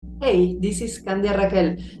Hey, this is Candia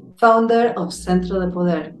Raquel, founder of Centro de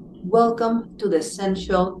Poder. Welcome to the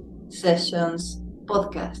Sensual Sessions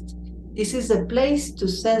podcast. This is a place to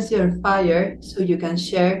sense your fire so you can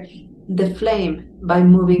share the flame by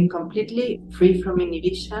moving completely free from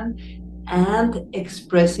inhibition and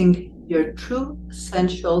expressing your true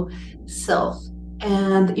sensual self.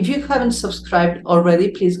 And if you haven't subscribed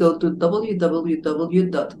already, please go to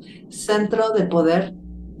www.centrodepoder.com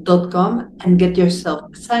and get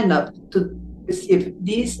yourself signed up to receive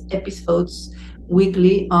these episodes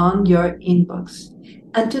weekly on your inbox.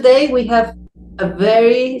 And today we have a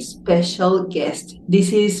very special guest.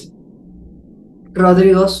 This is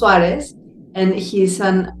Rodrigo Suárez, and he's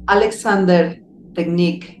an Alexander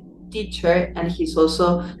technique teacher, and he's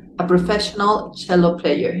also a professional cello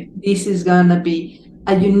player. This is gonna be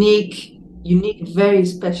a unique, very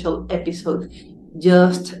special episode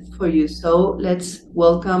just for you. So let's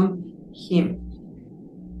welcome him.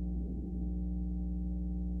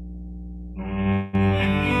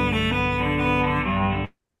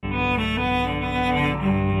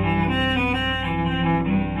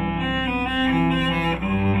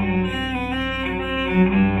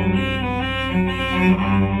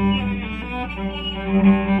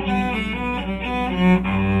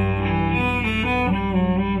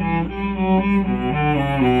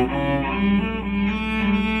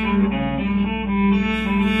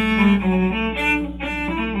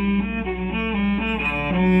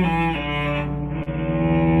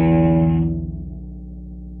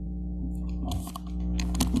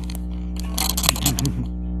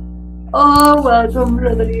 Oh, welcome,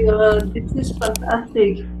 Rodrigo. This is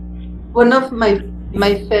fantastic. One of my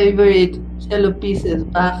favorite cello pieces,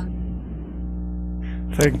 Bach.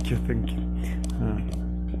 Thank you.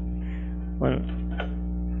 Well,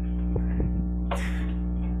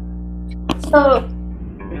 So,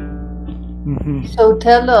 so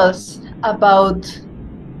tell us about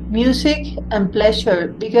music and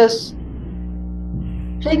pleasure, because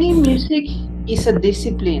playing music is a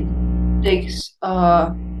discipline, takes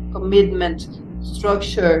commitment,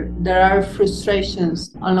 structure. There are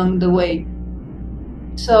frustrations along the way.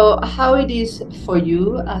 So, how it is for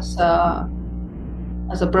you as a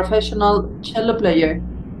professional cello player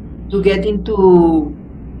to get into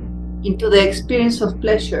the experience of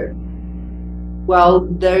pleasure, while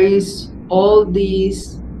there is all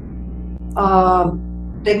these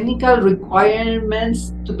technical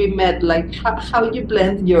requirements to be met, like how you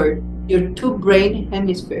blend your two brain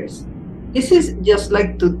hemispheres. This is just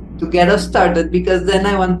like to get us started, because then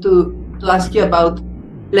I want to ask you about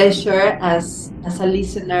pleasure as a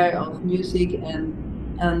listener of music,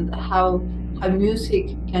 and how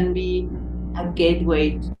music can be a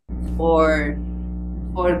gateway for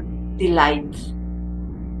delight.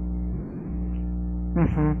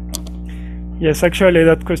 yes, actually,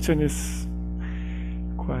 that question is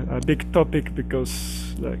quite a big topic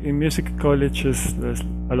because, like, in music colleges, there's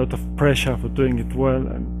a lot of pressure for doing it well,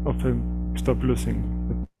 and often stop losing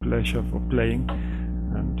the pleasure for playing.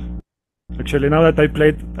 And actually, now that I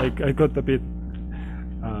played, I got a bit.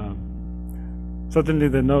 Suddenly,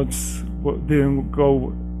 the notes didn't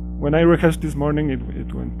go. When I rehearsed this morning,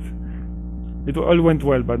 it all went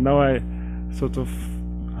well, but now I sort of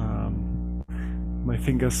my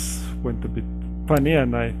fingers went a bit funny,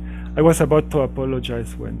 and I was about to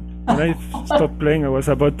apologize when I stopped playing. I was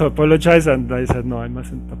about to apologize, and I said no, I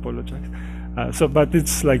mustn't apologize. But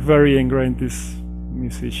it's like very ingrained, this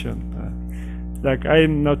musician. Like,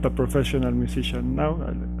 I'm not a professional musician now.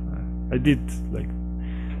 I did like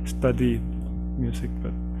study music,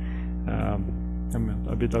 but I'm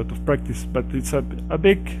a bit out of practice. But it's a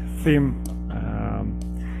big theme,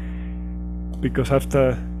 because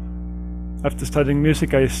after studying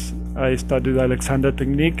music, I studied Alexander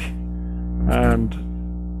technique, and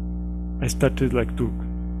I started like to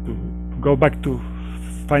go back to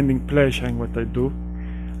finding pleasure in what I do.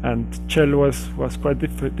 And cello was quite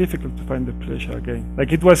difficult to find the pleasure again.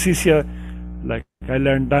 Like, it was easier. Like, I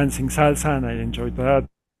learned dancing salsa and I enjoyed that,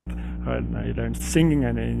 and I learned singing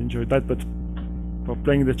and I enjoyed that. But for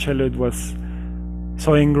playing the cello, it was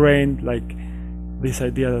so ingrained, like this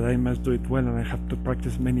idea that I must do it well and I have to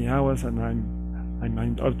practice many hours, and I'm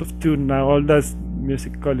out of tune now. All that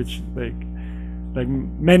music college, like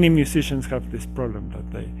many musicians have this problem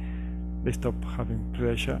that they stop having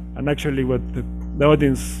pleasure. And actually, what the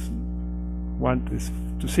audience want is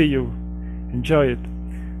to see you enjoy it.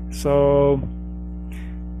 So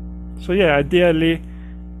yeah, ideally,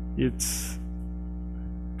 it's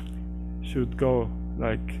should go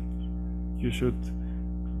like you should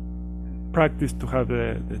practice to have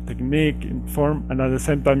the technique in form, and at the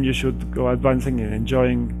same time you should go advancing and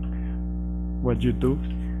enjoying what you do.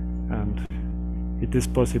 and it is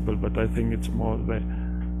possible, but I think it's more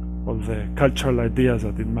all the cultural ideas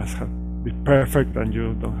that it must be perfect and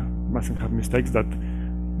you mustn't have mistakes that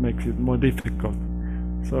makes it more difficult.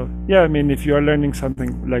 So yeah, I mean, if you are learning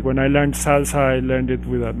something, like when I learned salsa, I learned it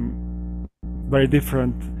with a very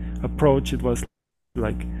different approach. It was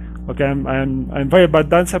like, okay, I'm very bad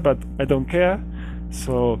dancer, but I don't care.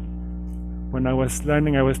 So when I was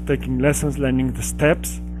learning, I was taking lessons, learning the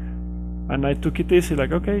steps, and I took it easy,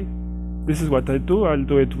 like, okay, this is what I do. I'll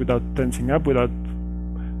do it without tensing up, without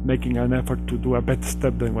making an effort to do a better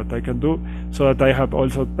step than what I can do, so that I have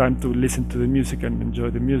also time to listen to the music and enjoy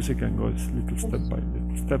the music and go little step by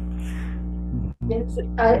little step. Yes,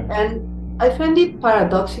 I find it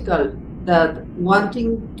paradoxical that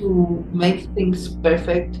wanting to make things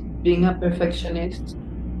perfect, being a perfectionist,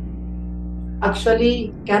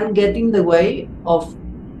 actually can get in the way of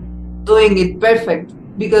doing it perfect,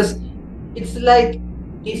 because it's like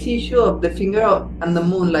this issue of the finger and the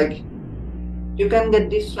moon. Like, you can get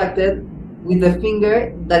distracted with the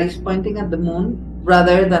finger that is pointing at the moon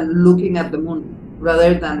rather than looking at the moon,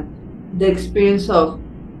 rather than the experience of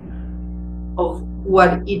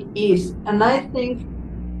what it is. And I think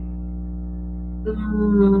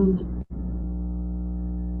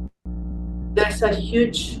there's a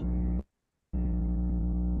huge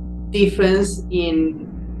difference in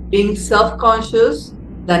being self-conscious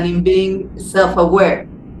than in being self-aware.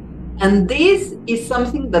 And this is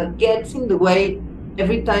something that gets in the way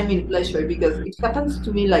every time in pleasure, because it happens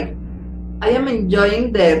to me like I am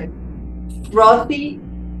enjoying the frothy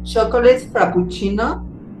chocolate frappuccino,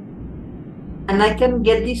 and I can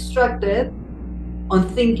get distracted on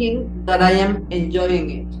thinking that I am enjoying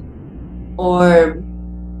it. Or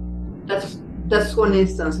that's one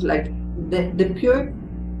instance, like the pure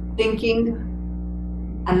thinking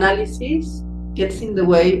analysis gets in the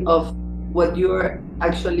way of what you're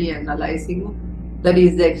actually analyzing, that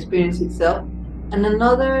is the experience itself. And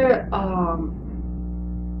another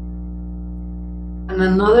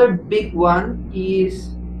big one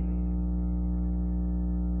is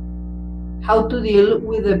how to deal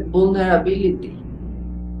with the vulnerability,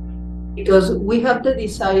 because we have the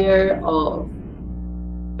desire of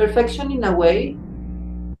perfection in a way,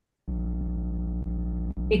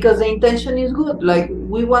 because the intention is good. Like,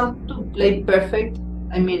 we want to play perfect.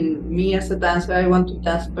 I mean, me as a dancer, I want to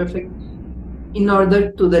dance perfect in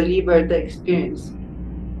order to deliver the experience.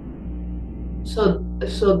 So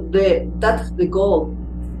that's the goal.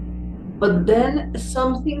 But then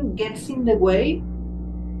something gets in the way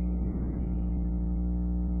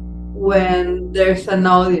when there's an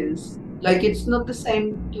audience. Like, it's not the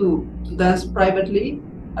same to dance privately,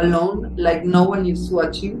 alone, like no one is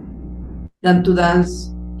watching, than to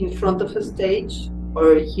dance in front of a stage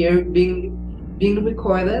or here being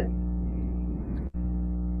recorded.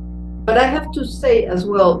 But I have to say as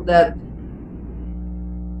well that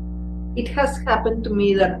it has happened to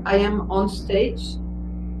me that I am on stage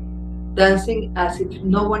dancing as if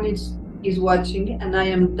no one is watching, and I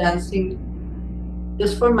am dancing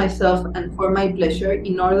just for myself and for my pleasure,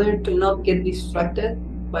 in order to not get distracted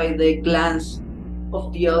by the glance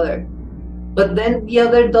of the other. But then the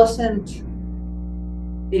other doesn't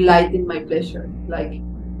delight in my pleasure. Like,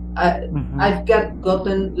 I've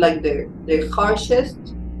gotten like the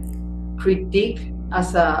harshest critique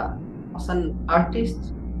as an artist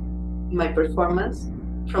in my performance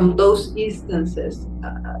from those instances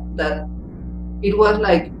that it was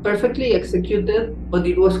like perfectly executed, but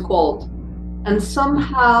it was cold. And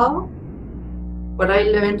somehow what I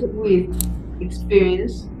learned with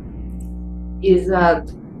experience is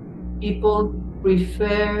that people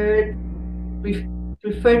prefer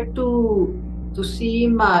to see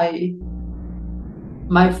my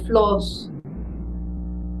flaws,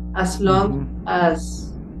 as long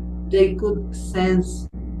as they could sense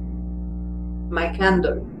my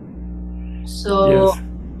candor. So yes,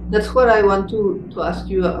 that's what I want to ask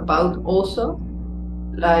you about also,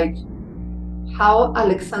 like how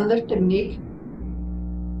Alexander technique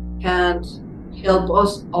can help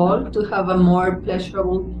us all to have a more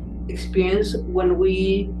pleasurable experience when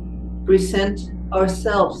we present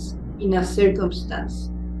ourselves in a circumstance.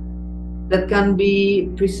 That can be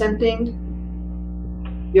presenting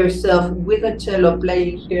yourself with a cello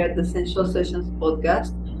playing here at the Sensual Sessions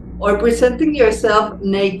podcast, or presenting yourself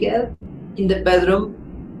naked in the bedroom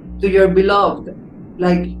to your beloved.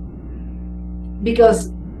 Like,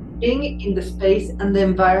 because being in the space and the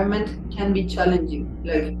environment can be challenging.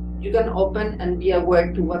 Like, you can open and be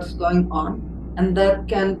aware to what's going on, and that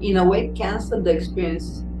can in a way cancel the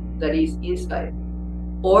experience that is inside.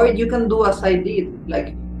 Or you can do as I did,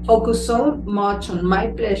 like focus so much on my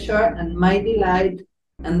pleasure and my delight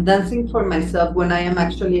and dancing for myself when I am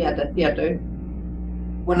actually at a theater,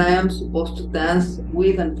 when I am supposed to dance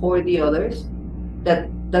with and for the others,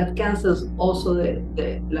 that cancels also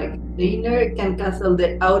the like the inner can cancel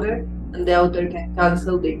the outer, and the outer can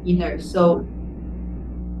cancel the inner. So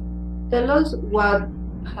tell us, what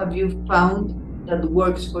have you found that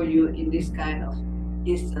works for you in this kind of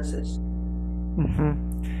instances?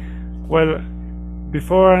 Well,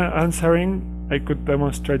 before answering, I could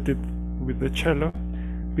demonstrate it with the cello,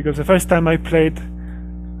 because the first time I played,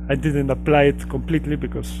 I didn't apply it completely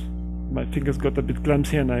because my fingers got a bit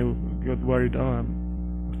clumsy and I got worried, oh,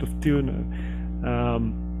 I'm out of tune.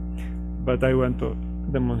 But I want to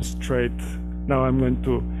demonstrate. Now I'm going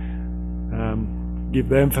to give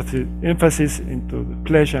the emphasis into the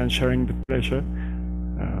pleasure and sharing the pleasure.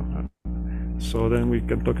 So then we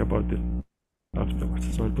can talk about it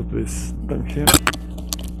afterwards. So I'll put this down here.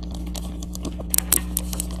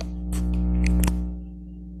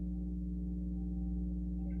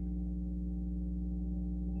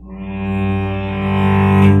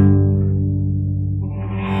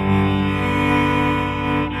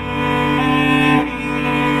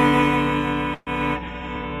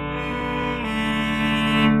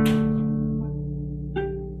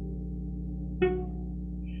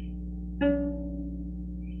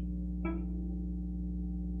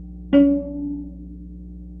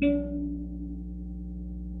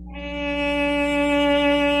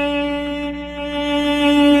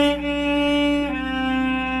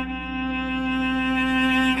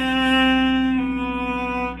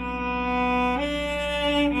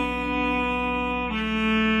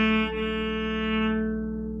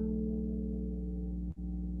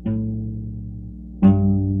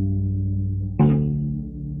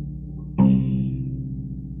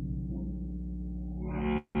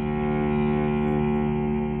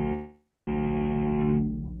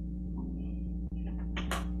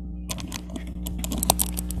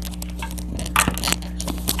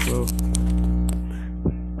 So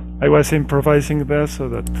I was improvising there so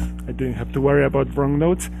that I didn't have to worry about wrong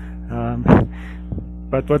notes.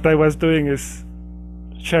 But what I was doing is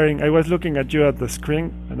sharing. I was looking at you at the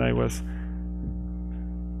screen and I was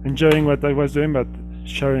enjoying what I was doing, but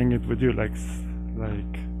sharing it with you, like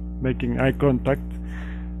making eye contact,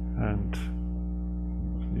 and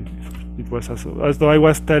it was as though I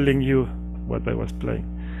was telling you what I was playing.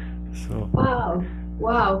 So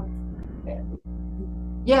wow.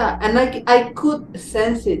 Yeah, and I could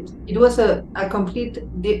sense it. It was a complete,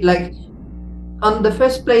 like, on the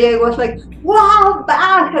first play I was like, wow,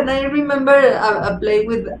 back. And I remember a play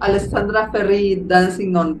with Alessandra Ferri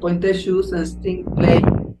dancing on pointed shoes, and Sting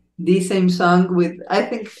playing the same song with, I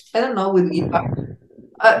think, I don't know, with guitar.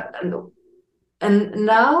 And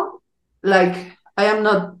now, like, I am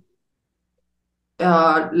not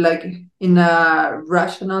like in a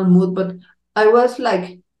rational mood, but I was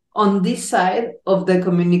like on this side of the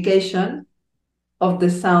communication of the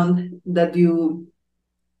sound that you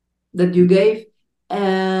gave,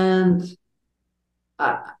 and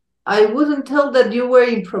I wouldn't tell that you were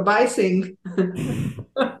improvising.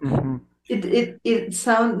 It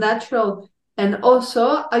sounded natural, and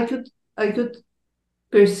also I could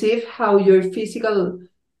perceive how your physical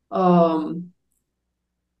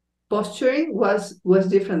posturing was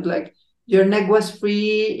different. Like, your neck was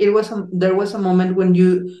free. There was a moment when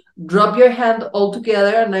you drop your hand all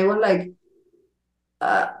together, and I was like,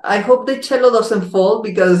 I hope the cello doesn't fall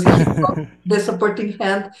because he got the supporting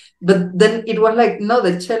hand. But then it was like, no,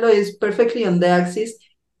 the cello is perfectly on the axis,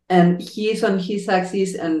 and he is on his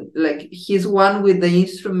axis, and like he's one with the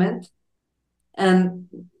instrument. And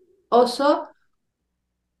also,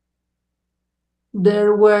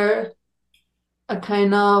 there were a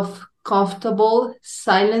kind of comfortable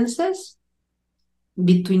silences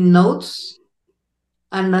between notes,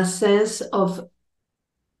 and a sense of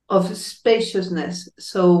spaciousness.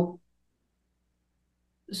 So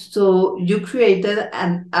you created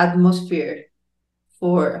an atmosphere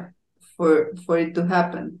for it to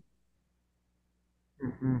happen.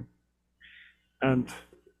 And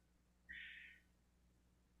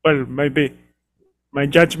well, maybe my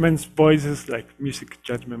judgments voices, like music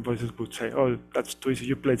judgment voices, would say, oh, that's too easy,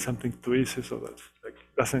 you played something too easy, so that like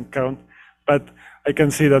doesn't count. But I can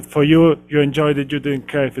see that for you, you enjoyed it. You didn't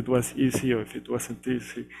care if it was easy or if it wasn't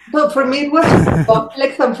easy. No, for me it was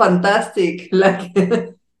complex and fantastic. Like,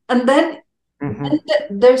 and then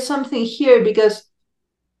there's something here, because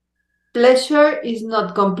pleasure is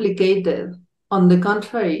not complicated. On the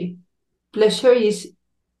contrary, pleasure is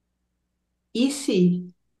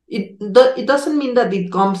easy. It doesn't mean that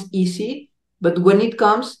it comes easy, but when it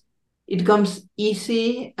comes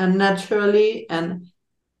easy and naturally, and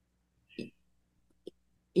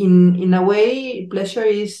in a way, pleasure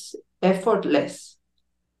is effortless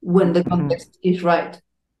when the context is right.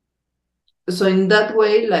 So in that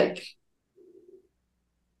way, like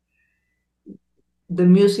the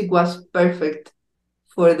music was perfect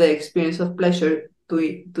for the experience of pleasure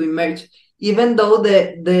to emerge, even though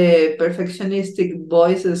the perfectionistic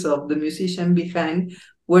voices of the musician behind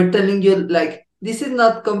were telling you like this is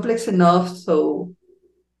not complex enough. So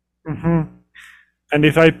And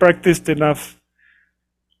if I practiced enough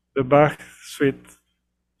the Bach suite,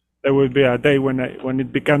 there will be a day when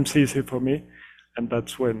it becomes easy for me, and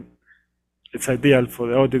that's when it's ideal for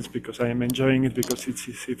the audience because I am enjoying it because it's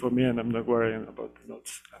easy for me and I'm not worrying about the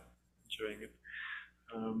notes. I'm enjoying it.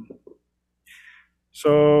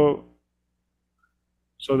 So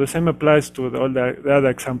the same applies to all the other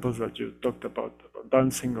examples that you talked about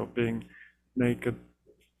dancing or being naked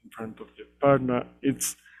in front of your partner.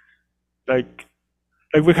 It's like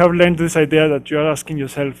we have learned this idea that you are asking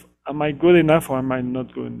yourself, am I good enough or am I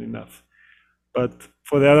not good enough? But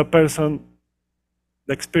for the other person,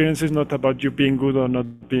 the experience is not about you being good or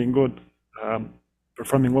not being good,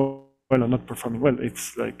 performing well or not performing well.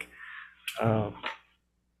 It's like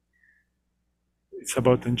it's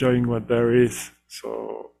about enjoying what there is.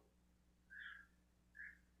 So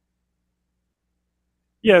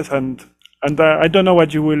yes, and I don't know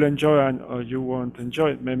what you will enjoy or you won't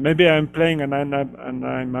enjoy. Maybe I'm playing and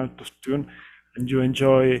I'm out of tune, and you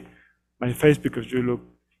enjoy my face because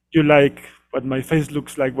you like what my face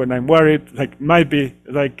looks like when I'm worried. Like might be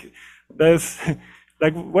like there's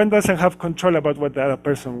like one doesn't have control about what the other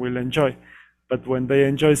person will enjoy, but when they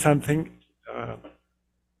enjoy something,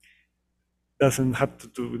 doesn't have to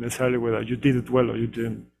do necessarily whether you did it well or you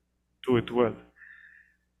didn't do it well.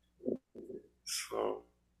 So,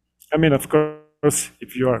 I mean, of course,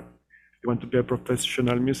 if you want to be a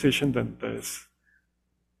professional musician, then there's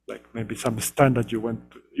like maybe some standard you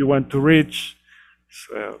want to reach,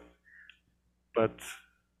 so, but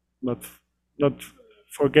not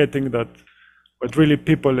forgetting that what really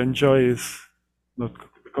people enjoy is not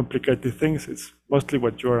complicated things. It's mostly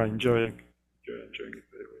what you are enjoying. You're enjoying it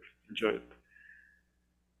very well. Enjoy it.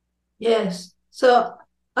 yes, so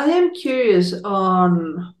I am curious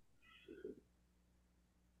on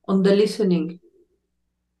the listening,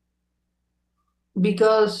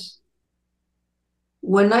 because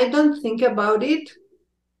when I don't think about it,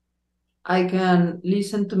 I can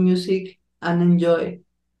listen to music and enjoy.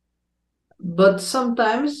 But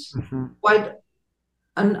sometimes, quite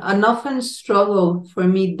an often struggle for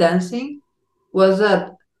me dancing was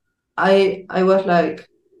that I was like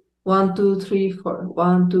 1 2 3 4,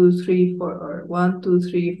 1 2 3 4, or 1 2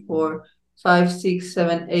 3 4 5 6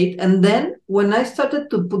 7 8, and then when I started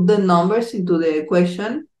to put the numbers into the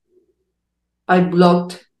equation, I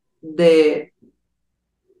blocked the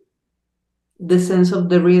sense of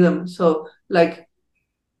the rhythm. So like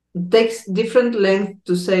it takes different length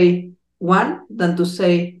to say one than to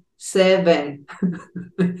say seven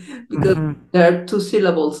because there are two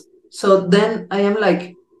syllables. So then I am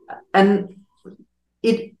like, and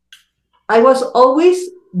it I was always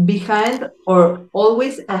behind or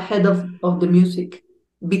always ahead of the music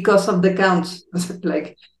because of the counts.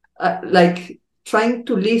 Like trying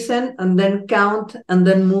to listen and then count and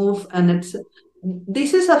then move, and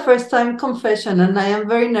this is a first time confession, and I am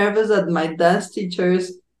very nervous that my dance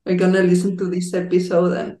teachers are gonna listen to this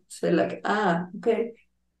episode and say like, okay,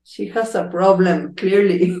 she has a problem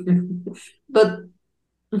clearly. But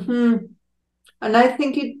and I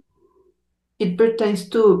think it pertains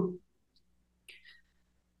to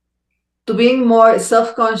being more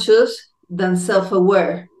self-conscious than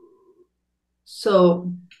self-aware.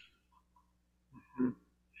 So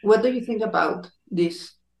what do you think about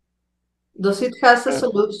this? Does it have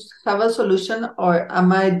a solution, or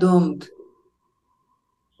am I doomed?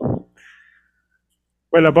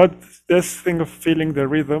 Well, about this thing of feeling the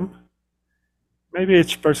rhythm, maybe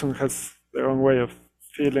each person has their own way of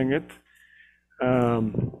feeling it,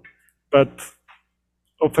 but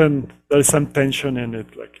often there is some tension in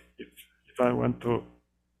it. Like if I want to,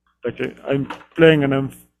 like I'm playing and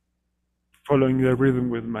I'm following the rhythm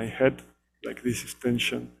with my head, like this is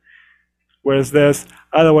tension. Whereas there's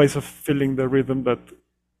other ways of feeling the rhythm that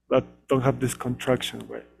don't have this contraction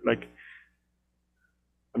way. Like,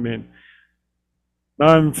 I mean, now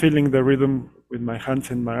I'm feeling the rhythm with my hands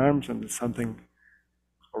and my arms, and it's something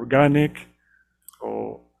organic.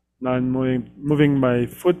 Or now I'm moving my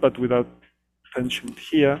foot, but without tension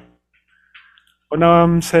here. Or now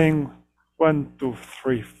I'm saying 1 2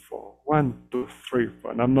 3 4, 1 2 3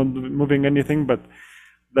 4, and I'm not moving anything, but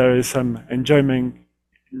there is some enjoyment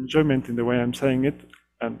in the way I'm saying it,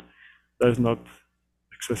 and there's not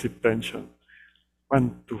excessive tension.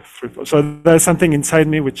 1, 2, 3, 4. So there's something inside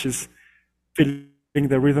me which is feeling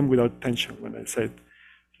the rhythm without tension when I say it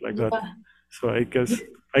like that. Yeah. So I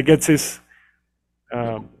guess this.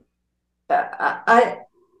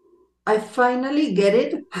 I finally get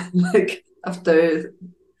it, like after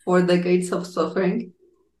 4 decades of suffering,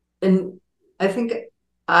 and I think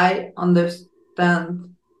I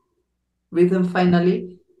understand rhythm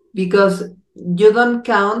finally, because you don't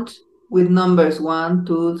count with numbers 1,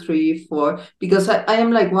 2, 3, 4, because I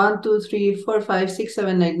am like 1, 2, 3, 4, 5, 6,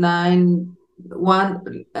 7, 8, 9,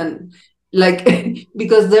 1, and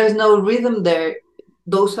because there's no rhythm there.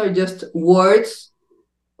 Those are just words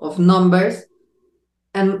of numbers,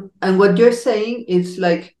 and what you're saying is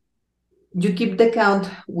like you keep the count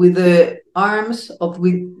with the arms of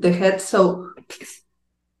with the head. So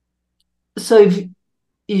if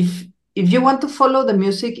if you want to follow the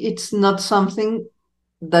music, it's not something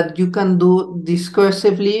that you can do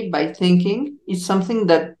discursively by thinking. It's something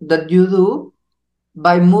that you do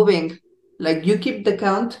by moving. Like you keep the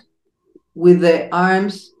count with the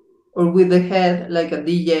arms or with the head, like a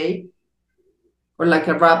DJ or like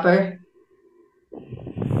a rapper.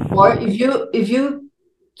 Or if you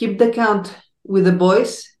keep the count with the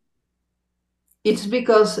voice, it's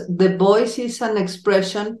because the voice is an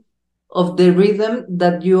expression of the rhythm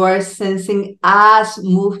that you are sensing as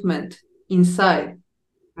movement inside.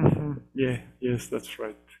 Yeah, yes, that's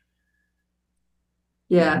right.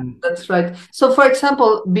 Yeah, that's right. So, for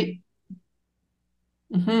example,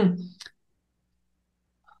 Mhm.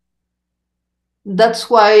 That's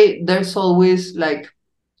why there's always like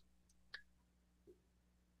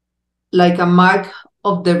a mark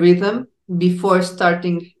of the rhythm before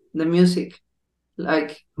starting the music.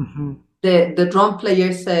 Like the drum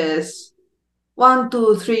player says 1,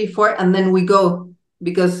 2, 3, 4, and then we go,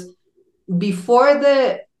 because before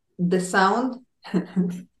the sound,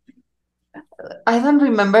 I don't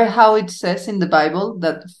remember how it says in the Bible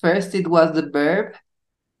that first it was the verb,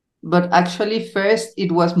 but actually first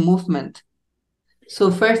it was movement.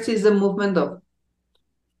 So first is the movement of,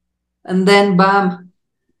 and then bam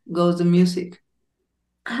goes the music.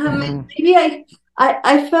 Maybe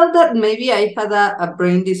I felt that maybe I had a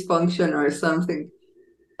brain dysfunction or something,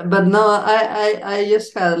 but no, I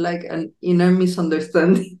just had like an inner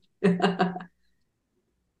misunderstanding.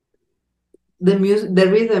 The music, the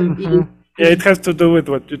rhythm Yeah, is it has to do with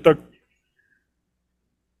what you talked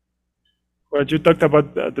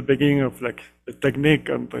about at the beginning of like the technique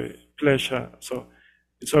and the pleasure. So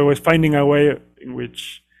it's always finding a way in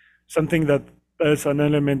which something that there's an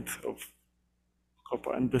element of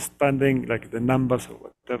understanding, like the numbers or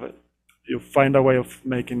whatever. You find a way of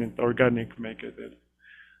making it organic, make it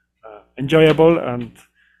enjoyable and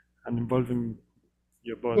involving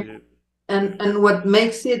your body. and what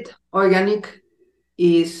makes it organic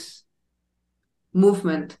is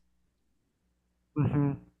movement,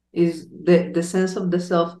 is the sense of the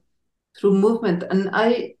self through movement. And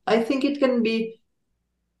I think it can be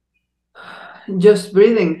just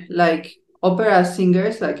breathing, like opera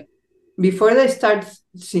singers, like before they start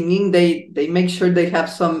singing, they make sure they have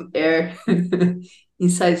some air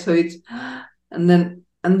inside, so it's and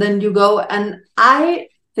then you go. And I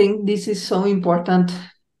think this is so important,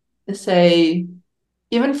 say,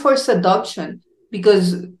 even for seduction,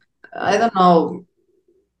 because I don't know,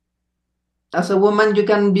 as a woman, you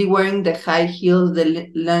can be wearing the high heels,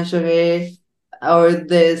 the lingerie, or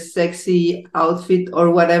the sexy outfit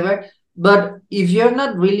or whatever. But if you're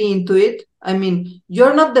not really into it, I mean,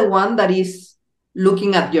 you're not the one that is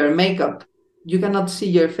looking at your makeup. You cannot see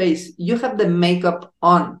your face. You have the makeup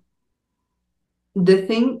on. The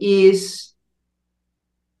thing is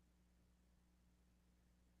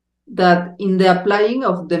that in the applying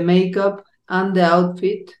of the makeup and the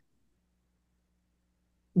outfit,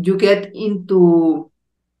 you get into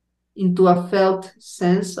a felt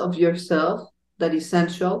sense of yourself that is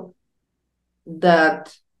sensual,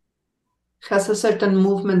 that has a certain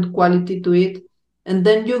movement quality to it. And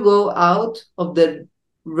then you go out of the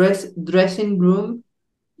dressing room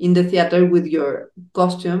in the theater with your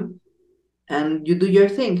costume and you do your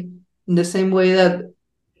thing in the same way that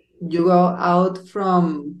you go out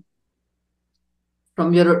from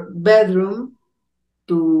your bedroom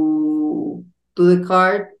to the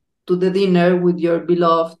car, to the dinner with your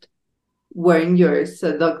beloved, wearing your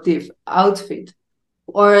seductive outfit.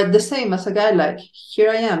 Or the same as a guy, like, here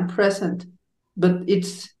I am present, but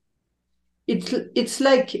it's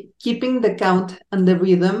like keeping the count and the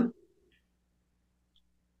rhythm,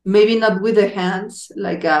 maybe not with the hands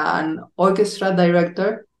like an orchestra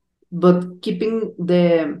director, but keeping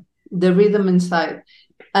the rhythm inside.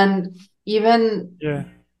 And even Yeah.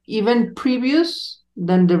 even previous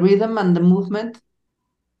than the rhythm and the movement,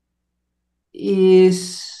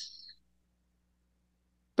 is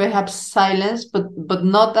perhaps silence, but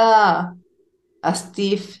not a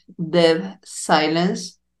stiff, dead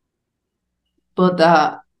silence, but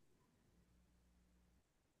a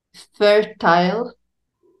fertile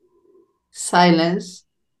silence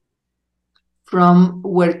from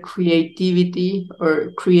where creativity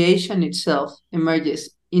or creation itself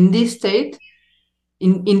emerges. In this state,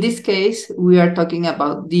 in this case, we are talking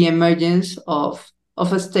about the emergence of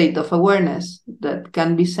a state of awareness that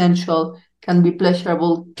can be sensual, can be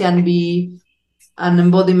pleasurable, can be an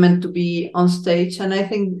embodiment to be on stage. And I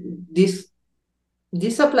think this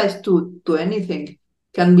applies to anything.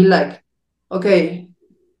 Can be like, okay,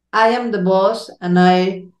 I am the boss and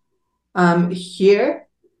I am here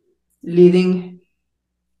leading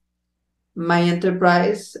my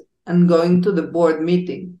enterprise and going to the board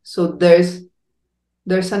meeting. So there's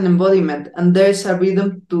an embodiment and there's a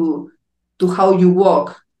rhythm to how you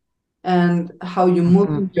walk and how you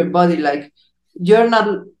move your body. Like you're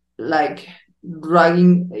not like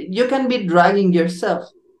dragging, you can be dragging yourself,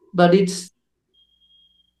 but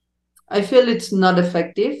I feel it's not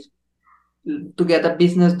effective to get a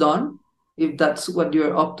business done if that's what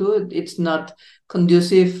you're up to. It's not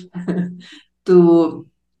conducive to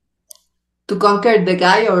conquer the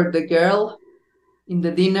guy or the girl in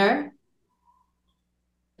the dinner,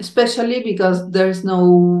 especially because there's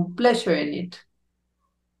no pleasure in it.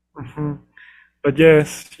 Mm-hmm. But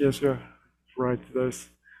yes, you're right.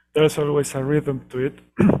 There's always a rhythm to it,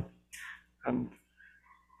 and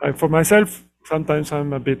for myself, sometimes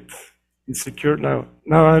I'm a bit insecure now.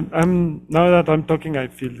 Now that I'm talking, I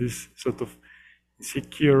feel this sort of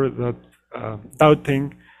insecure, that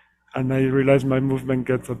doubting, and I realize my movement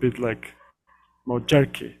gets a bit like more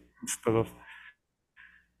jerky instead of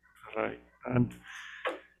right. And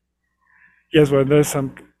yes, when there's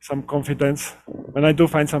some confidence, when I do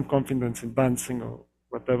find some confidence in dancing or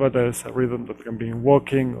whatever, there's a rhythm that can be in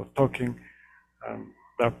walking or talking,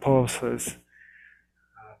 there are pauses.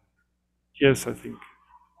 Yes, I think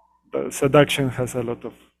the seduction has a lot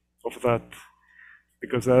of that,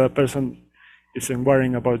 because the other person isn't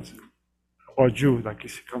worrying about you, like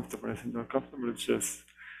is he comfortable, is he not comfortable. It's just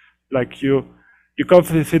like your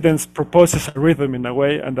confidence proposes a rhythm in a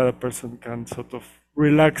way, and the other person can sort of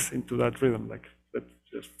relax into that rhythm, like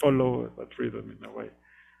just follow that rhythm in a way.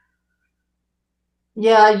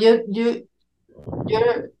 Yeah,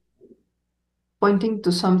 you're pointing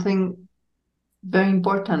to something very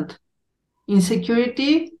important.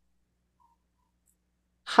 Insecurity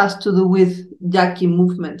has to do with jerky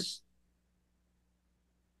movements.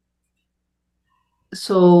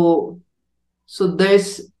 So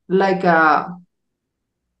there's like a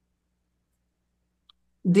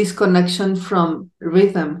disconnection from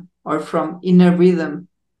rhythm or from inner rhythm,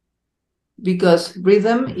 because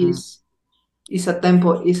rhythm is a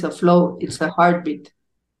tempo, is a flow, it's a heartbeat.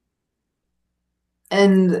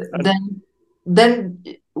 And then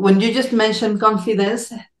when you just mentioned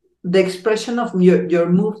confidence, the expression of your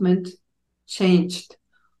movement changed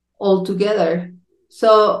altogether.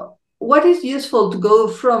 So what is useful to go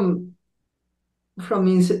from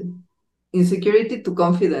insecurity to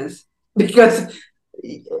confidence? Because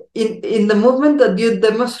in the movement that you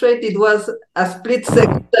demonstrated was a split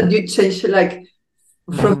second that you changed, like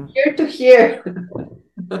from here to here.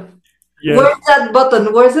 Yes. Where's that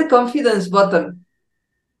button? Where's the confidence button?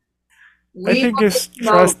 I We think it's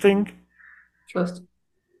know. trusting. Trust.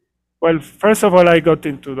 Well, first of all, I got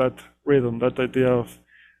into that rhythm, that idea of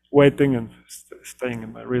waiting and staying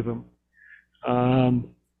in my rhythm.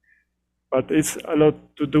 But it's a lot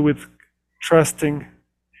to do with trusting. It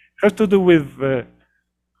has to do with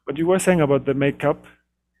what you were saying about the makeup.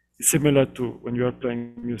 It's similar to when you are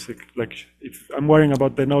playing music. Like if I'm worrying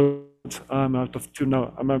about the notes, I'm out of tune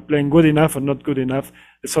now. Am I playing good enough or not good enough?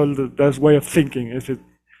 It's all that way of thinking. If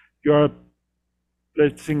you are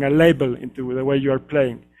placing a label into the way you are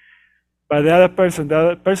playing, but the other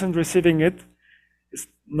person receiving it is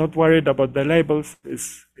not worried about the labels.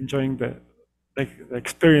 Is enjoying the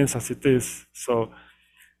experience as it is. So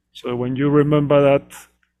when you remember that,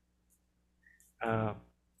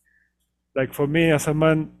 like for me as a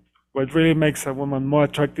man, what really makes a woman more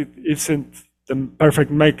attractive isn't the perfect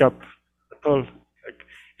makeup at all. Like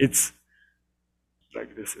it's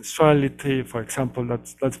like the sensuality, for example,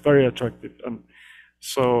 that's very attractive. And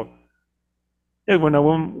so yeah, when a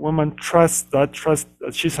woman trusts that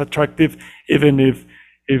she's attractive, even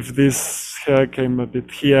if this hair came a bit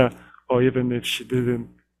here, or even if she didn't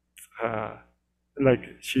like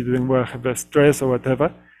she didn't wear her best dress or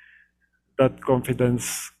whatever, that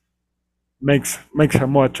confidence makes her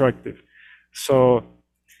more attractive. So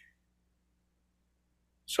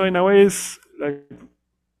in a way, it's like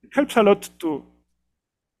it helps a lot to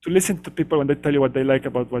listen to people when they tell you what they like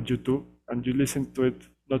about what you do, and you listen to it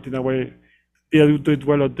not in a way, did I do it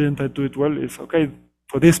well or didn't I do it well? It's okay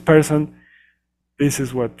for this person. This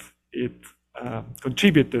is what it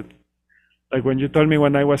contributed. Like when you told me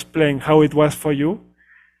when I was playing how it was for you,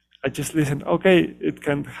 I just listened. Okay, it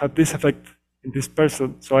can have this effect in this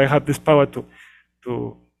person, so I have this power to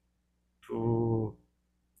to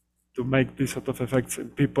to make these sort of effects in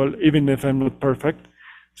people, even if I'm not perfect.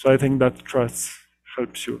 So I think that trust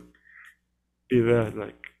helps you be there.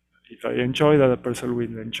 Like if I enjoy, that a person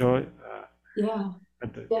will enjoy. Yeah.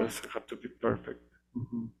 And it Yeah. doesn't have to be perfect.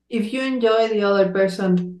 Mm-hmm. If you enjoy, the other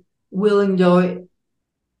person will enjoy,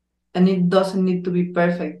 and it doesn't need to be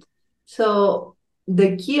perfect. So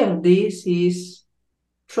the key of this is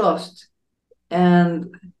trust.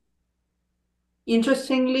 And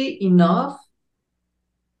interestingly enough,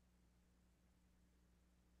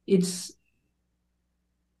 it's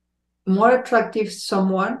more attractive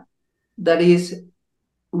someone that is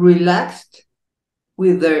relaxed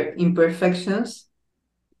with their imperfections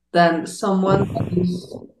than someone that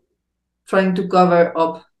is trying to cover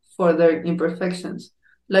up for their imperfections.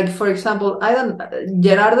 Like, for example, I don't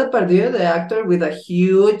Gerard Depardieu, the actor with a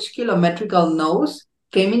huge kilometrical nose,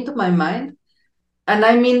 came into my mind. And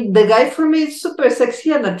I mean, the guy for me is super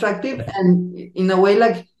sexy and attractive, and in a way,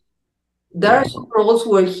 like, there are some roles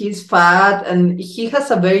where he's fat and he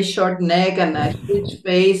has a very short neck and a huge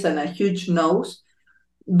face and a huge nose,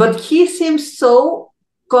 but he seems so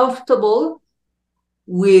comfortable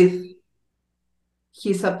with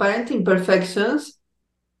his apparent imperfections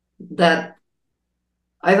that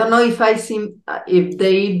I don't know if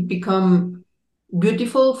they become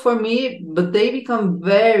beautiful for me, but they become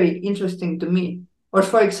very interesting to me. Or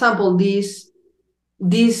for example, this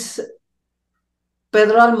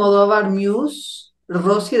Pedro Almodovar muse,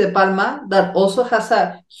 Rosy de Palma, that also has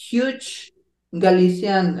a huge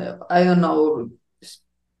Galician, I don't know,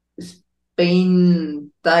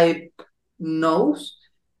 Spain type nose,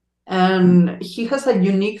 and he has a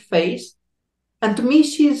unique face. And to me,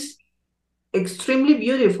 she's extremely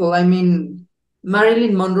beautiful. I mean,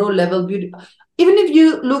 Marilyn Monroe level beauty. Even if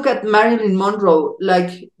you look at Marilyn Monroe,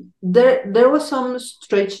 like there was some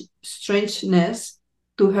strangeness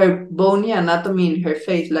to her bony anatomy in her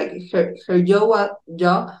face. Like her jaw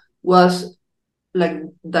was like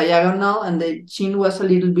diagonal, and the chin was a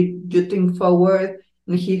little bit jutting forward.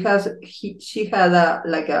 And she had a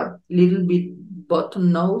like a little bit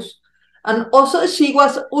button nose, and also she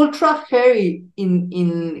was ultra hairy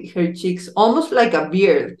in her cheeks, almost like a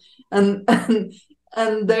beard. And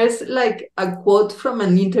and there's like a quote from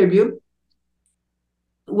an interview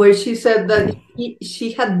where she said that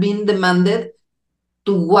she had been demanded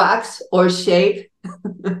to wax or shave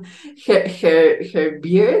her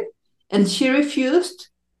beard, and she refused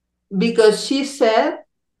because she said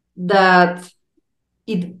that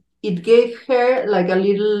it gave her like a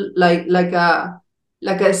little like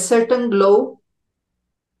a certain glow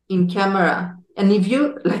in camera. And if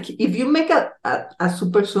you make a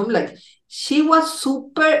super zoom, like she was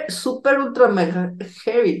super ultra mega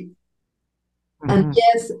hairy. And Mm-hmm.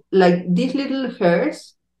 yes, like these little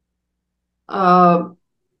hairs uh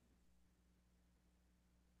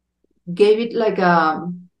gave it like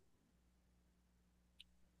a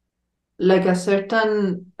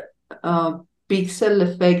certain pixel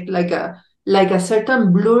effect, like a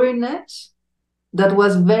certain blurriness that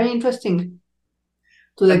was very interesting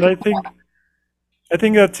to the And camera. I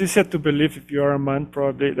think that's easier to believe if you are a man,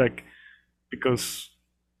 probably, like because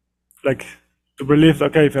like to believe,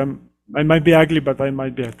 okay, if I might be ugly, but I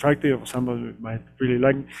might be attractive, or somebody might really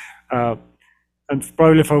like me. Uh, and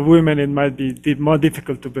probably for women, it might be more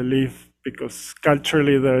difficult to believe because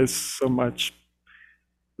culturally there is so much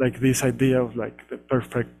like this idea of like the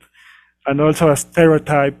perfect, and also a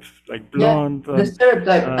stereotype like Yeah, blonde the and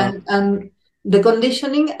stereotype and the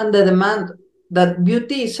conditioning and the demand that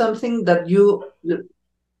beauty is something that you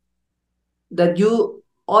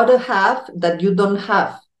ought to have that you don't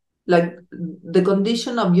have. Like the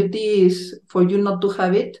condition of beauty is for you not to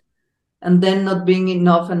have it, and then not being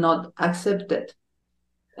enough and not accepted.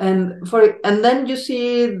 And then you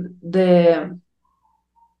see the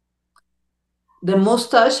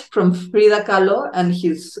mustache from Frida Kahlo and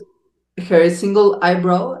her single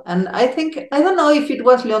eyebrow. And I don't know if it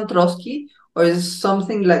was Leon Trotsky or is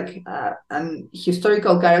something like an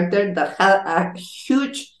historical character that had a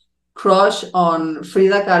huge crush on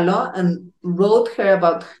Frida Kahlo and wrote her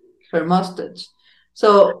about her mustache.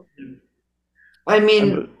 So, I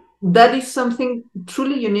mean, and that is something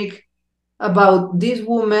truly unique about these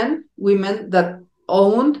women that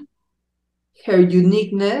owned her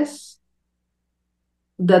uniqueness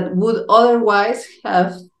that would otherwise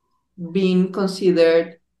have been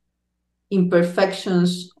considered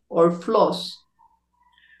imperfections or flaws.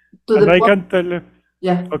 To And the I point, can tell you,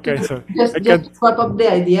 yeah, okay, so I just to can. wrap up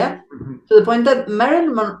the idea, to the point that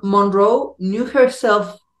Marilyn Monroe knew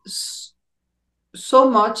herself so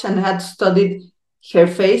much and had studied her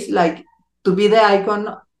face like to be the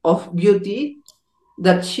icon of beauty,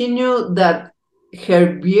 that she knew that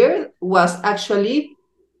her beard was actually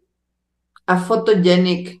a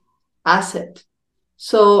photogenic asset.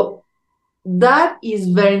 So that is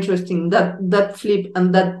very interesting, that flip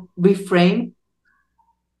and that reframe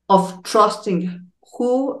of trusting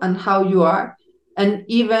who and how you are, and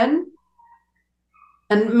even,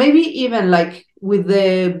 and maybe even like with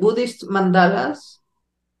the Buddhist mandalas,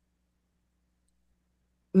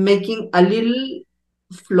 making a little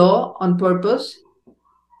flaw on purpose,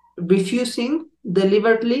 refusing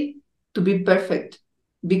deliberately to be perfect,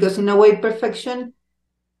 because in a way perfection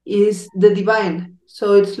is the divine.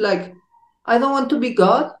 So it's like, I don't want to be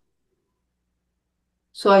God,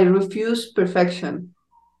 so I refuse perfection,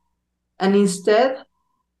 and instead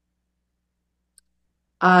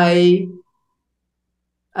i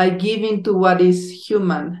I give into what is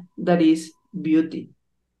human, that is beauty.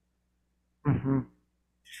 Mhm.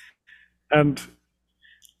 And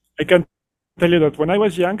I can tell you that when I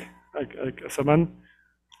was young, like as a man,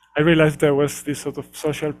 I realized there was this sort of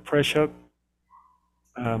social pressure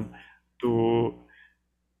um, to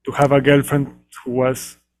to have a girlfriend who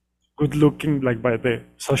was good looking, like by the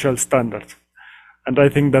social standards. And I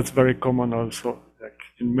think that's very common also, like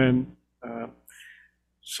in men. Uh,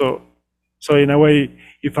 so, so in a way,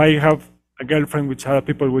 if I have a girlfriend which other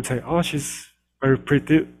people would say, "Oh, she's very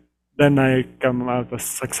pretty," then I come out as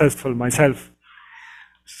successful myself.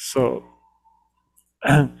 So,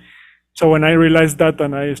 so when I realized that,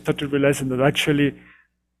 and I started realizing that actually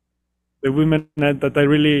the women that I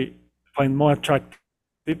really find more attractive,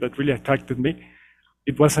 that really attracted me,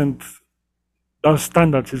 it wasn't those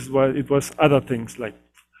standards. It was other things, like,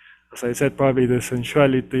 as I said, probably the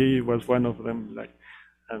sensuality was one of them, like,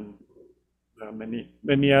 and there are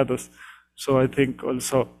many others. So I think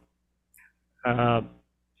also, uh,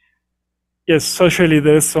 yes, socially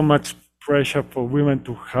there's so much pressure for women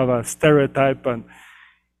to have a stereotype, and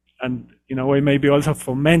in a way maybe also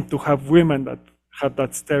for men to have women that have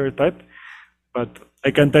that stereotype. But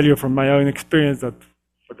I can tell you from my own experience that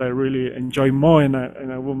what I really enjoy more in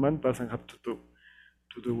a woman doesn't have to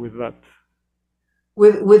do with that.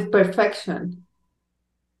 With perfection.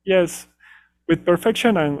 Yes, with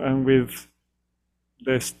perfection and with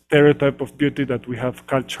the stereotype of beauty that we have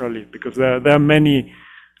culturally, because there are many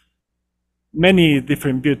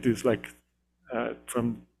different beauties, like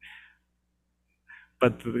from,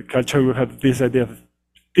 but the culture will have this idea of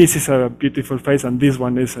this is a beautiful face and this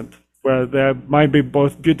one isn't, where there might be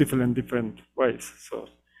both beautiful in different ways. So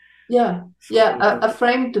Yeah, so yeah, a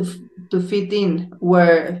frame to fit in,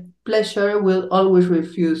 where pleasure will always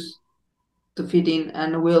refuse to fit in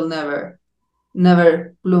and will never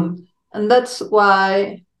bloom. And that's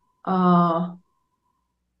why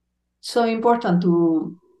so important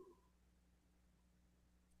to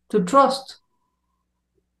trust.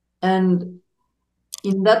 And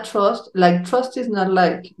in that trust, like, trust is not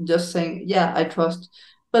like just saying, yeah, I trust,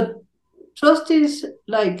 but trust is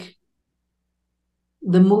like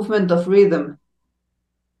the movement of rhythm.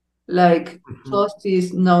 Like, trust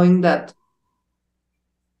is knowing that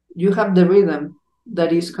you have the rhythm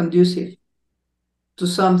that is conducive to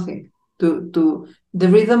something, to the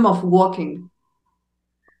rhythm of walking,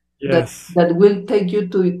 that yes. that will take you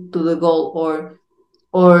to the goal,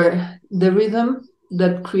 or the rhythm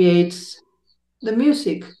that creates the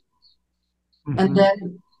music. And Hmm.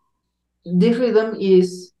 then this rhythm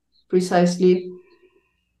is precisely,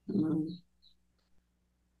 mm,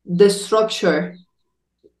 the structure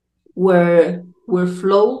where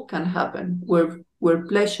flow can happen, where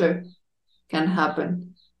pleasure can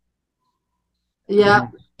happen. Yeah.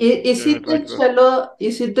 Hmm. Is Yeah, it I the like that. cello?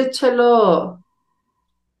 Is it the cello,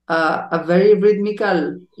 a very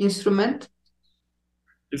rhythmical instrument?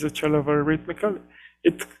 Is a cello very rhythmical?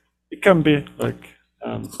 It it can be like.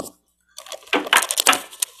 Um,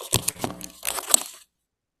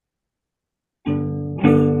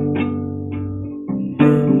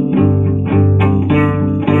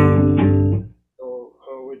 so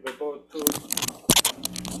with the bow too.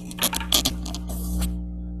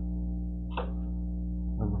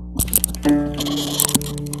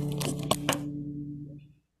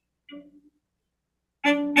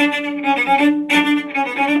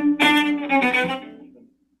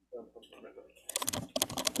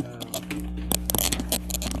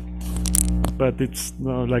 that it's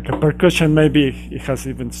like a percussion. Maybe it has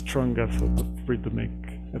even stronger sort of rhythmic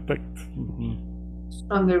effect.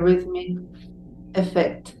 Stronger rhythmic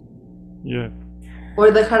effect. Yeah.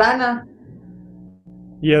 Or the jarana.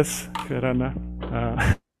 Yes, jarana.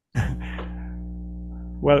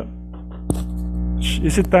 Well,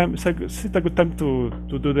 is it time? Is it a good time to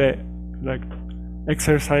do the like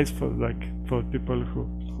exercise for people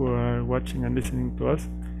who are watching and listening to us?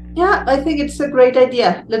 Yeah, I think it's a great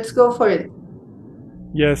idea. Let's go for it.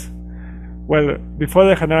 Yes. Well, before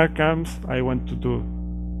the jarana comes, I want to do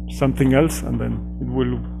something else, and then it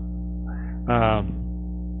will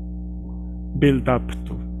build up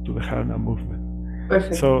to the jarana movement.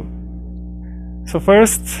 Perfect. So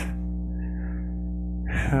first,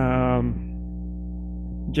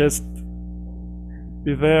 just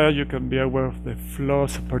be there. You can be aware of the floor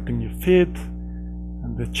supporting your feet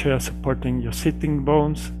and the chair supporting your sitting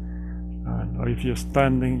bones. Or if you're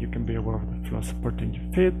standing, you can be aware of the floor supporting your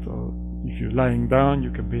feet. Or if you're lying down,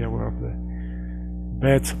 you can be aware of the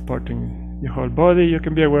bed supporting your whole body. You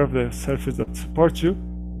can be aware of the surface that supports you.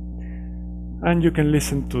 And you can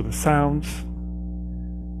listen to the sounds.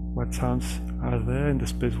 What sounds are there in the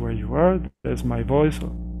space where you are? There's my voice,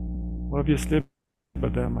 obviously,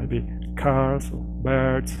 but there might be cars or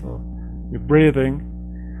birds or your breathing.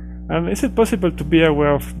 And is it possible to be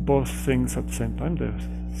aware of both things at the same time? The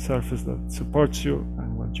surface that supports you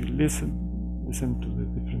and what you listen to the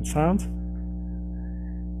different sounds.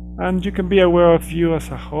 And you can be aware of you as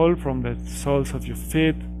a whole, from the soles of your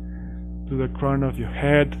feet to the crown of your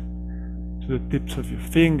head to the tips of your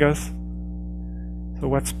fingers. So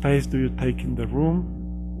what space do you take in the room?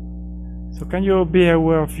 So can you be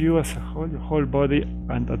aware of you as a whole, your whole body,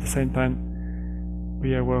 and at the same time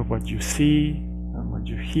be aware of what you see and what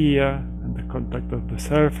you hear and the contact of the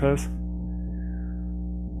surface.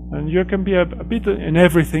 And you can be a bit in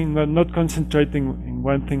everything, not concentrating in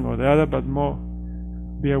one thing or the other, but more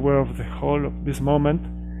be aware of the whole of this moment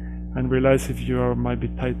and realize if you might be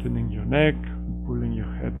tightening your neck, pulling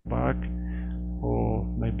your head back, or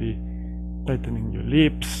maybe tightening your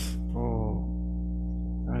lips, or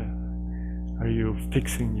are you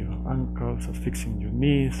fixing your ankles or fixing your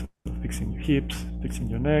knees or fixing your hips, fixing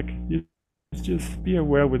your neck? You just be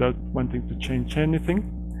aware without wanting to change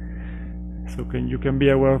anything. So you can be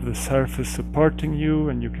aware of the surface supporting you,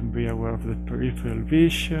 and you can be aware of the peripheral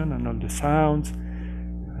vision and all the sounds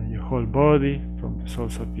and your whole body, from the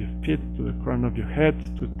soles of your feet to the crown of your head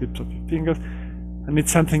to the tips of your fingers. And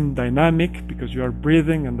it's something dynamic because you are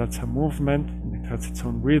breathing, and that's a movement, and it has its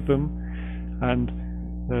own rhythm. And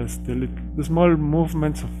there's the small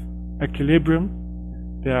movements of equilibrium.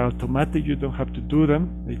 They are automatic, you don't have to do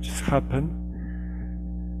them, they just happen.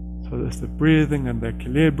 So there's the breathing and the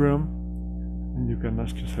equilibrium, and you can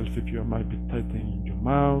ask yourself if you might be tightening your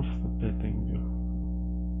mouth or tightening your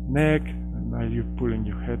neck, and are you pulling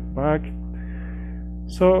your head back.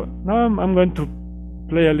 So now I'm going to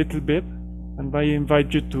play a little bit, and I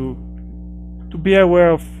invite you to be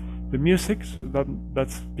aware of the music, so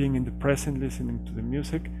that's being in the present, listening to the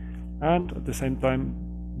music, and at the same time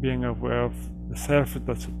being aware of the surface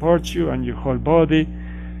that supports you and your whole body,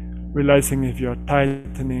 realizing if you're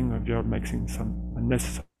tightening or if you're making some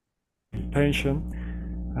unnecessary tension.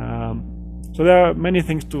 So there are many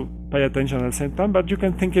things to pay attention at the same time, but you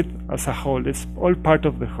can think it as a whole. It's all part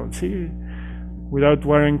of the whole. See, without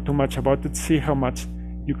worrying too much about it, see how much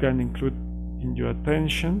you can include in your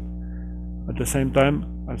attention at the same time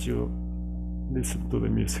as you listen to the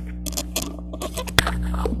music.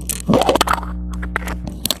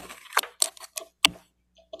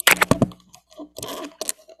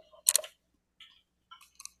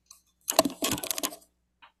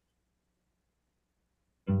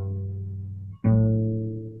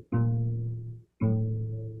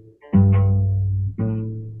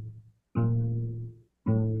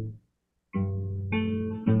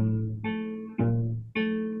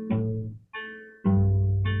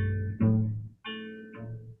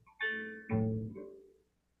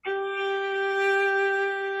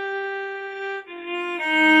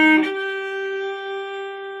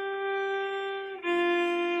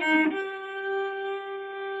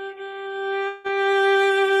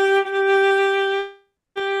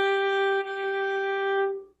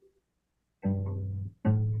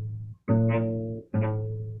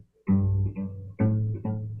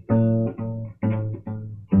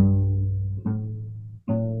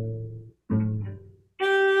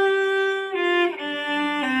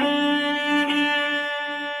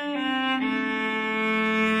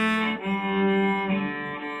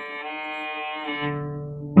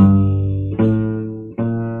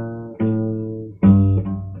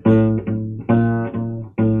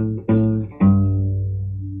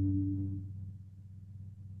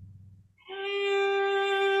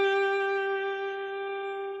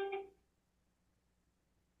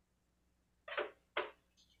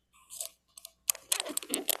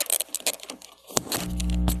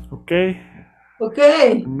 okay.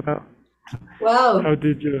 Okay. And now, Wow. how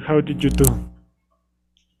did you do?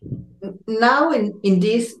 Now in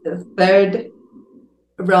this third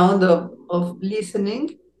round of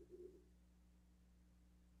listening,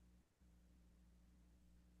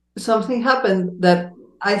 something happened that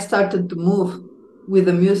I started to move with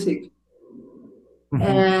the music. Mhm.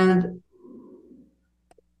 And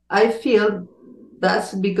I feel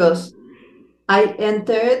that's because I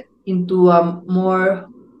entered into a more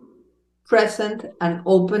present and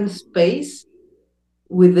open space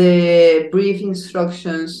with the brief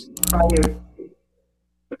instructions prior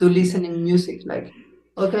to listening music, like,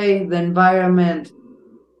 okay, the environment,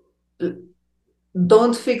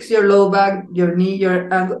 don't fix your low back, your knee, your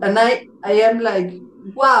ankle. And I am like,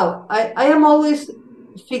 wow, I am always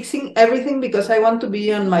fixing everything because I want to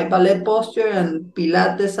be on my ballet posture and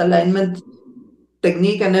Pilates alignment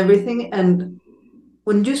technique and everything. And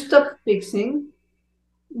when you stop fixing,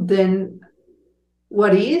 then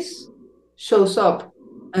what is shows up.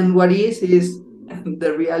 And what is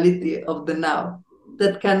the reality of the now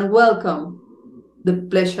that can welcome the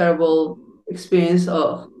pleasurable experience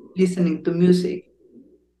of listening to music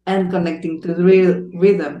and connecting to the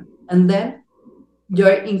rhythm. And then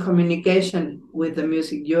you're in communication with the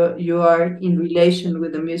music. You are in relation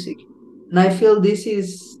with the music. And I feel this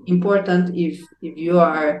is important if you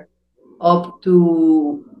are up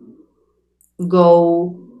to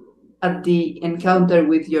go at the encounter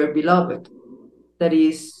with your beloved. That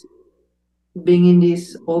is being in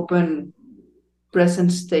this open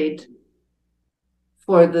present state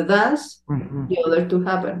for the dance, Mhm. the other to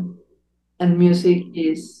happen. And music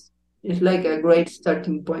is like a great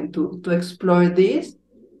starting point to explore this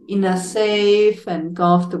in a safe and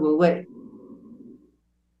comfortable way.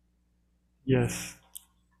 Yes.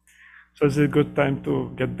 So it's a good time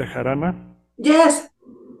to get the jarana. Yes,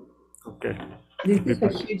 Okay. this I'll be is a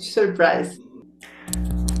back. huge surprise.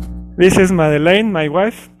 This is Madeleine, my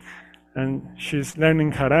wife, and she's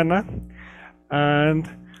learning jarana. And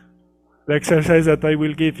the exercise that I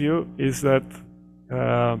will give you is that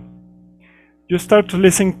uh, you start to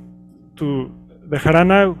listen to the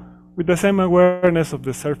jarana with the same awareness of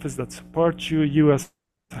the surface that supports you, you as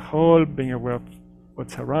a whole, being aware of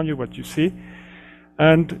what's around you, what you see,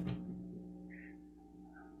 and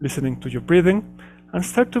listening to your breathing, and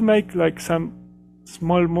start to make like some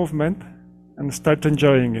small movement and start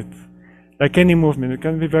enjoying it. Like any movement, it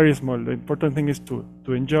can be very small. The important thing is to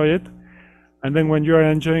enjoy it. And then when you are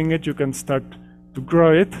enjoying it, you can start to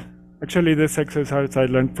grow it. Actually, this exercise I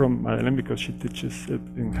learned from Madeleine because she teaches it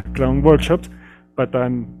in her clown workshops, but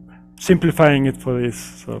I'm simplifying it for this.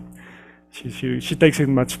 So she takes it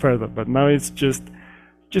much further. But now it's just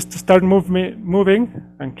to start moving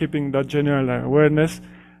and keeping that general awareness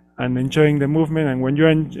and enjoying the movement. And when you're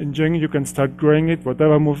enjoying it, you can start growing it,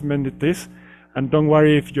 whatever movement it is. And don't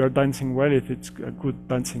worry if you're dancing well, if it's a good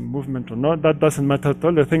dancing movement or not. That doesn't matter at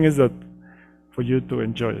all. The thing is that for you to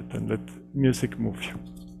enjoy it and let music move you.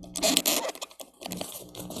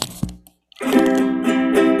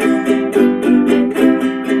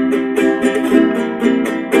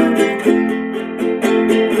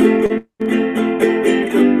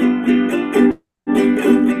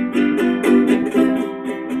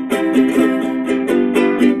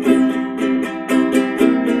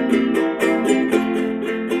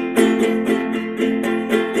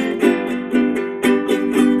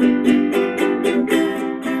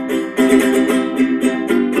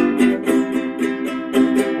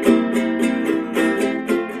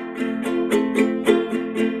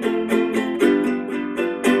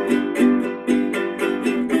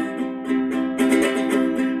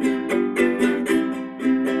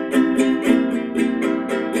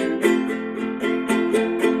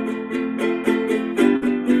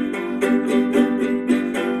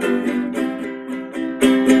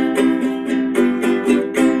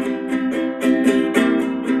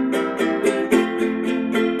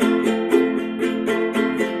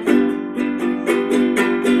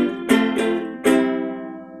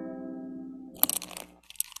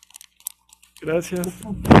 Gracias.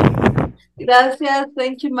 Gracias.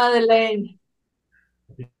 Thank you, Madeleine.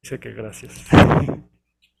 Dice que gracias.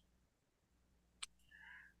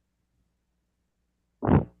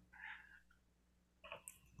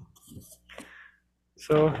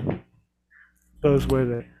 So those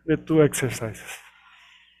were the two exercises.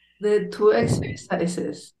 The two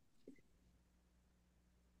exercises.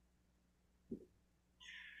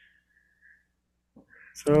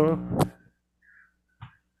 So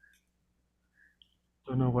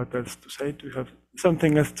don't know what else to say. Do you have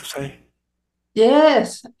something else to say?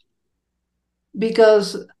 Yes,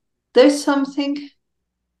 because there's something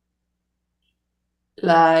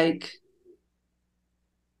like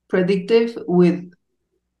predictive with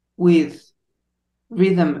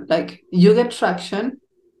rhythm. Like you get traction,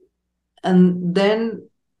 and then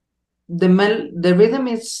the rhythm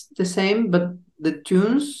is the same, but the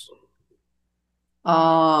tunes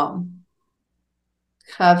uh,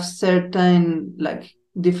 have certain like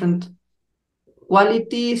different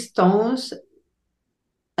qualities, tones,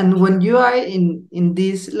 and when you are in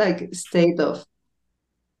this like state of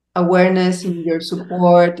awareness in your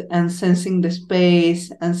support and sensing the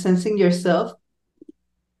space and sensing yourself,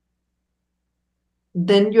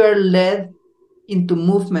 then you are led into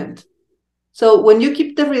movement. So when you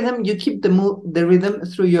keep the rhythm, you keep the rhythm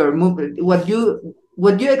through your movement. What you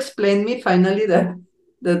explained me finally, that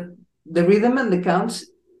the rhythm and the counts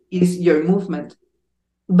is your movement.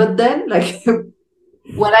 But then like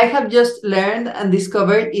what I have just learned and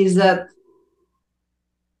discovered is that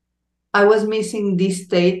I was missing this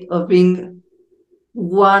state of being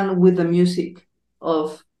one with the music,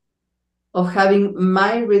 of having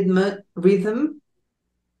my rhythm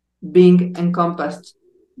being encompassed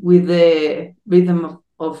with the rhythm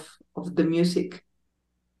of the music.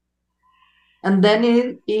 And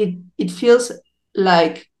then it feels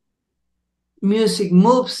like music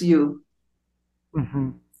moves you.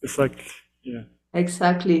 It's like, yeah.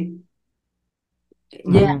 Exactly.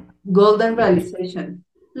 Yeah. Mm-hmm. Golden Yeah. realization.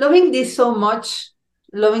 Loving this so much,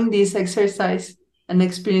 loving this exercise and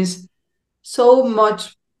experience so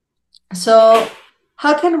much. So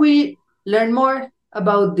how can we learn more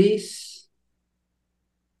about this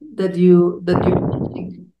that you're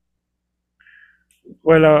teaching?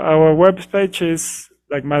 Well, our web page is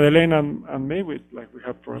like Madeleine and me. We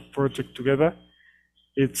have a project together.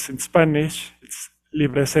 It's in Spanish. It's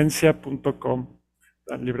libresencia.com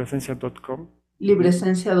and libresencia.com.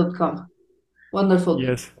 Libresencia.com. Wonderful.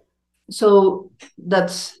 Yes. So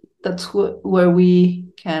that's where we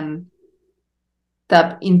can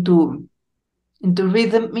tap into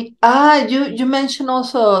rhythm. You mentioned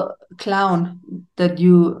also clown, that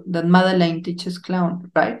Madeleine teaches clown,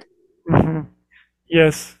 right? Hmm.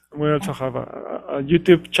 Yes. We also have a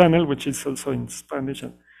YouTube channel which is also in Spanish.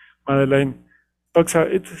 And Madeleine talks.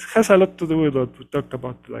 It has a lot to do with what we talked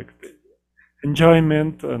about, like the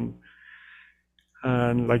enjoyment and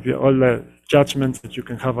like all the judgments that you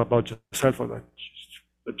can have about yourself, or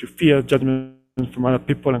that you fear judgment from other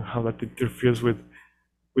people, and how that interferes with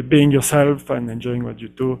being yourself and enjoying what you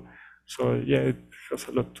do. So yeah, it has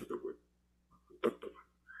a lot to do with what we talked about.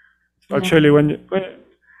 So Yeah. actually, when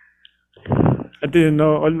I didn't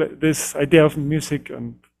know all this idea of music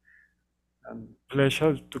and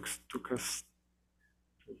pleasure, took us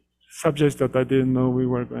subjects that I didn't know we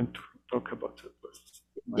were going to talk about. It was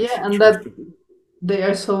nice, Yeah, and that interesting. they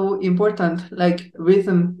are so important, like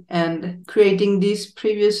rhythm and creating this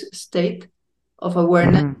previous state of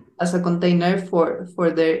awareness Hmm. as a container for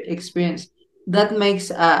their experience. That makes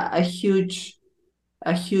a huge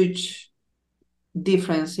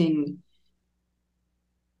difference in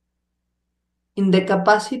the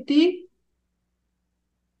capacity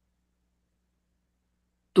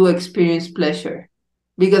to experience pleasure.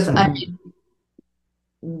 Because I Hmm. mean,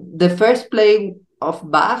 the first play of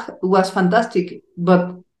Bach was fantastic,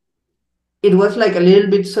 but it was like a little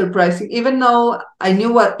bit surprising. Even though I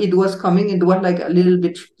knew what it was coming, it was like a little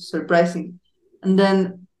bit surprising. And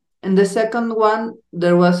then in the second one,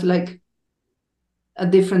 there was like a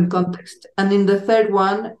different context. And in the third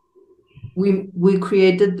one, we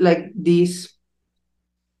created like this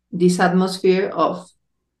atmosphere of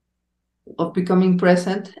becoming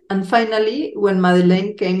present. And finally, when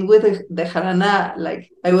Madeleine came with the jarana, like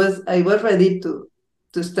I was ready to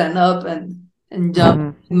stand up and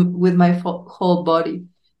jump Hmm. with my whole body.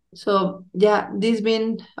 So yeah, this has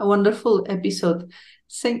been a wonderful episode.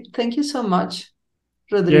 Thank you so much,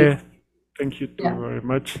 Rodrigo. Yeah, thank you too Yeah. very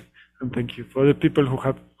much, and thank you for the people who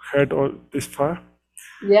have heard all this far.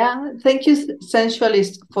 Yeah, thank you,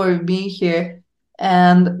 Sensualist, for being here.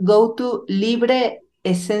 And go to Libre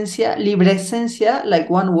Esencia, like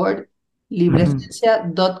one word, Hmm.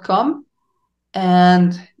 libreesencia.com,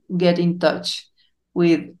 and get in touch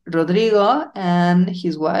with Rodrigo and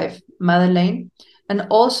his wife, Madeleine. And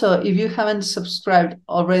also, if you haven't subscribed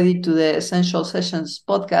already to the Essential Sessions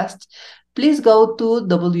podcast, please go to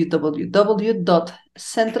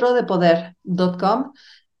www.centrodepoder.com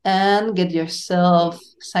and get yourself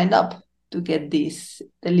signed up to get this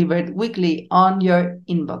delivered weekly on your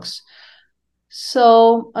inbox.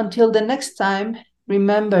 So until the next time,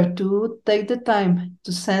 remember to take the time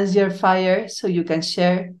to sense your fire so you can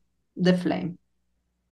share the flame.